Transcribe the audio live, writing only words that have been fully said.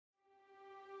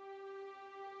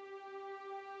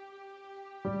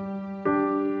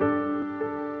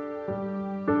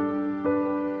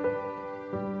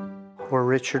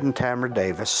Richard and Tamara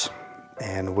Davis,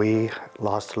 and we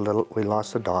lost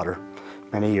a daughter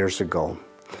many years ago.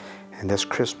 And this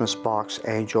Christmas box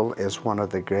angel is one of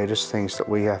the greatest things that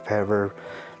we have ever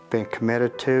been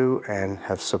committed to and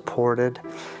have supported,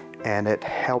 and it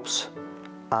helps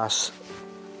us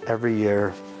every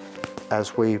year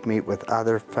as we meet with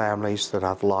other families that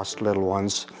have lost little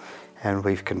ones, and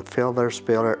we can feel their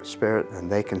spirit and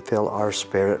they can feel our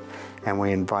spirit, and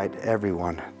we invite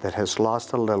everyone that has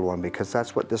lost a little one, because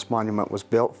that's what this monument was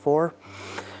built for.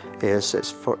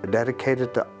 It's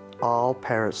dedicated to all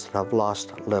parents that have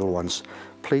lost little ones.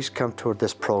 Please come to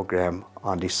this program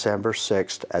on December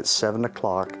 6th at 7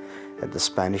 o'clock at the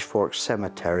Spanish Fork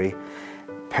Cemetery.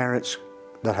 Parents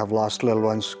that have lost little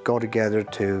ones go together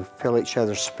to feel each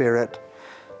other's spirit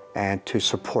and to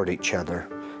support each other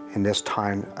in this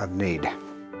time of need.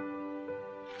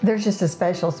 There's just a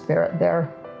special spirit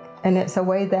there, and it's a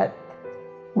way that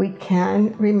we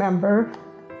can remember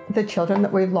the children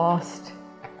that we've lost.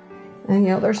 And you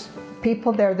know, there's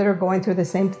people there that are going through the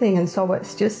same thing, and so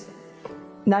it's just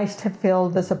nice to feel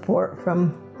the support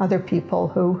from other people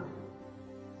who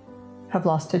have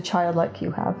lost a child like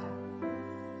you have.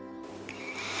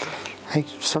 Hey,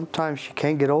 sometimes you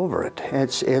can't get over it.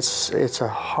 It's a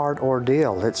hard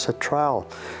ordeal. It's a trial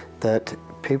that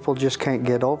people just can't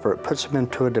get over. It puts them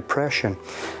into a depression,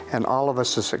 and all of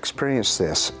us has experienced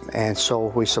this. And so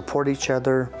we support each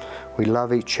other, we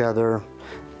love each other,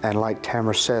 and like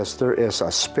Tamara says, there is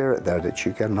a spirit there that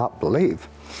you cannot believe.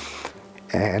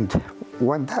 And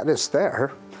when that is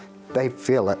there, they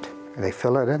feel it. They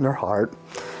feel it in their heart.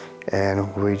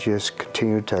 And we just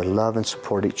continue to love and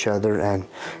support each other.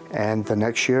 And the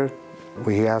next year,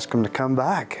 we ask them to come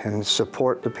back and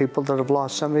support the people that have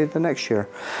lost somebody the next year.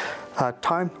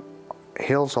 Time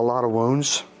heals a lot of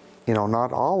wounds. You know,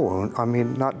 not all wounds. I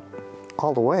mean, not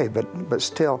all the way, but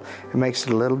still, it makes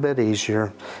it a little bit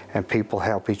easier, and people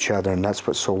help each other, and that's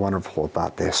what's so wonderful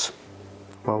about this.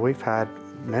 Well, we've had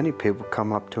many people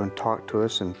come up to and talk to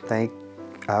us and thank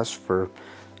us for,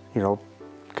 you know,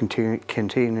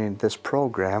 continuing this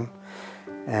program,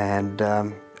 and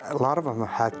a lot of them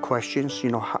have had questions.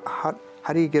 You know,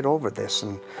 how do you get over this,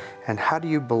 and how do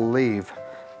you believe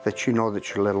that you know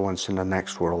that your little one's in the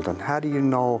next world, and how do you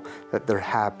know that they're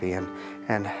happy, and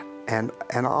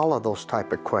all of those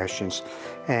type of questions.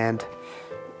 And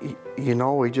you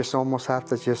know, we just almost have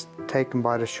to just take them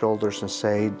by the shoulders and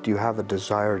say, do you have a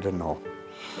desire to know?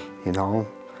 You know,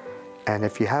 and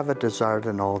if you have a desire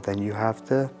to know, then you have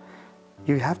to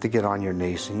get on your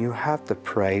knees, and you have to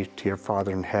pray to your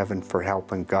Father in heaven for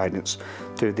help and guidance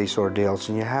through these ordeals,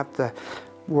 and you have to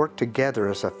work together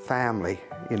as a family,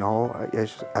 you know,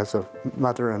 as a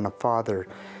mother and a father,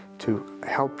 to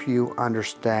help you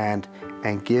understand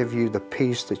and give you the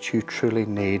peace that you truly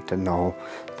need to know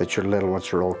that your little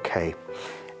ones are okay.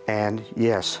 And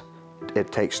yes,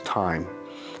 it takes time,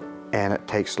 and it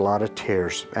takes a lot of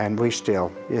tears, and we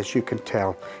still, as you can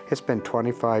tell, it's been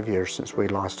 25 years since we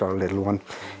lost our little one,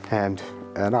 and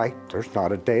there's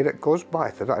not a day that goes by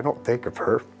that I don't think of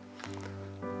her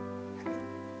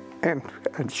and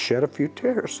shed a few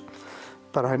tears.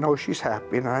 But I know she's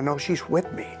happy, and I know she's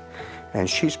with me, and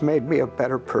she's made me a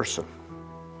better person.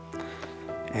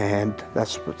 And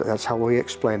that's how we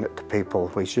explain it to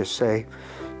people. We just say,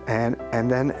 and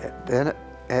then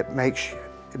it makes,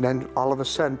 then all of a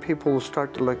sudden people will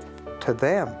start to look to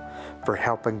them for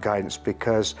help and guidance,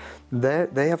 because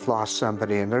they have lost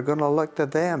somebody, and they're going to look to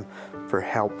them for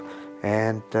help,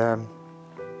 and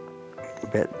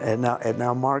it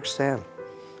now marks them.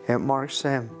 It marks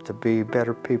them to be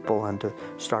better people and to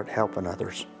start helping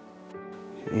others.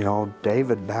 You know,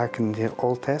 David back in the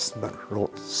Old Testament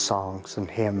wrote songs and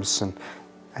hymns,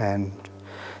 and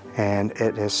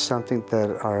it is something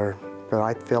that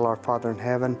I feel our Father in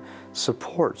heaven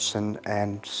supports, and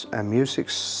music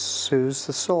soothes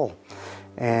the soul.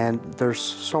 And there's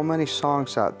so many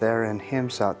songs out there and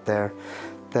hymns out there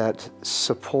that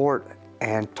support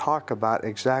and talk about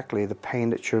exactly the pain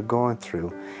that you're going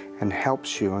through, and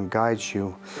helps you and guides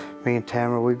you. Me and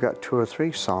Tamara, we've got 2 or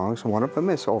 3 songs, and one of them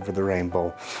is Over the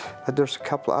Rainbow. But there's a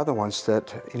couple other ones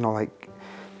that, you know, like,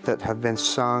 that have been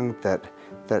sung that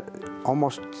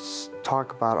almost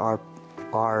talk about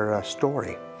our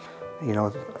story, you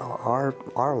know,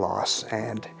 our loss,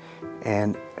 and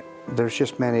there's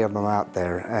just many of them out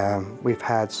there. We've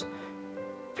had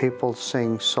people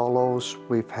sing solos,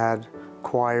 we've had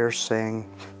choirs sing.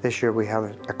 This year we have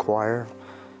a choir.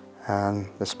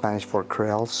 The Spanish Fork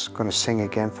Chorale's going to sing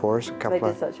again for us. They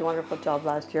did such a wonderful job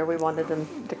last year. We wanted them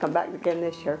to come back again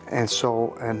this year. And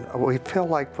so, and we feel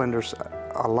like when there's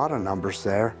a lot of numbers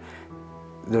there,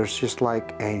 there's just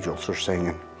like angels are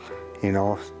singing. you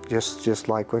know, just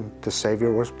like when the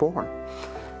Savior was born.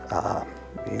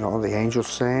 You know, the angels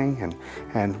sing,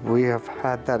 and we have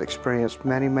had that experience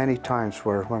many, many times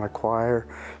where when a choir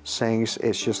sings,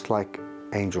 it's just like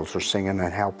angels are singing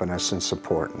and helping us and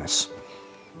supporting us.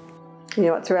 You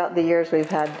know, throughout the years we've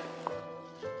had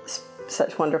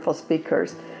such wonderful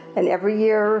speakers, and every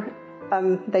year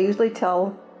they usually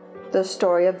tell the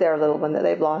story of their little one that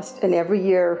they've lost, and every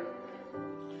year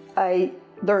I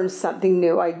learn something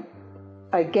new.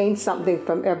 I gain something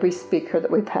from every speaker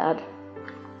that we've had.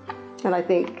 And I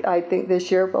think this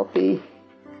year will be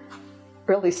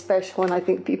really special, and I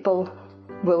think people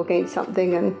will gain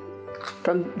something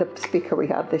from the speaker we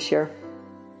have this year.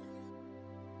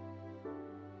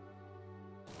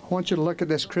 I want you to look at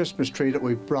this Christmas tree that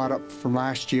we brought up from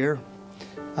last year.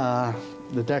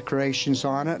 The decorations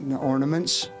on it and the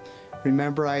ornaments.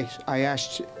 Remember, I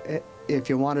asked if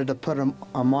you wanted to put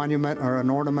a monument or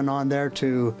an ornament on there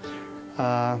to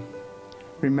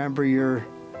remember your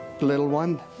little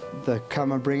one, to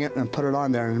come and bring it and put it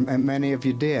on there, and many of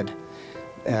you did.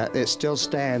 It still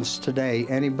stands today.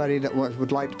 Anybody that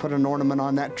would like to put an ornament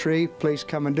on that tree, please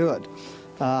come and do it.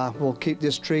 We'll keep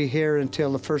this tree here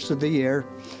until the first of the year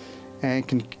and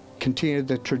can continue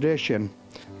the tradition.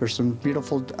 There's some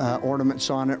beautiful ornaments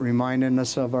on it reminding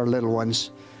us of our little ones.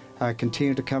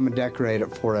 Continue to come and decorate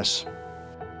it for us.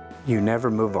 You never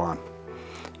move on.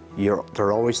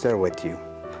 They're always there with you.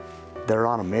 They're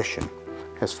on a mission.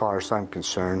 As far as I'm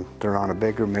concerned, they're on a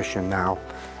bigger mission now,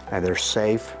 and they're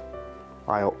safe.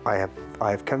 I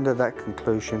have come to that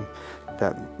conclusion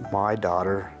that my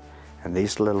daughter and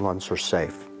these little ones are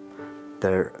safe.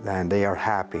 And they are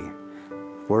happy.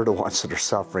 We're the ones that are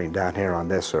suffering down here on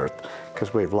this earth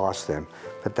because we've lost them.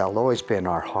 But they'll always be in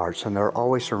our hearts, and they're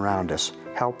always around us,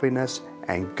 helping us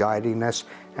and guiding us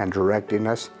and directing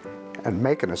us and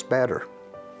making us better.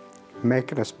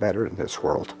 Making us better in this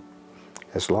world.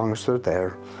 As long as they're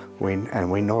there,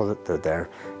 and we know that they're there,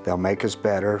 they'll make us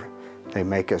better. They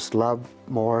make us love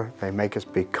more. They make us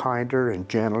be kinder and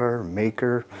gentler, and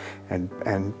meeker, and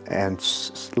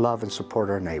love and support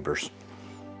our neighbors.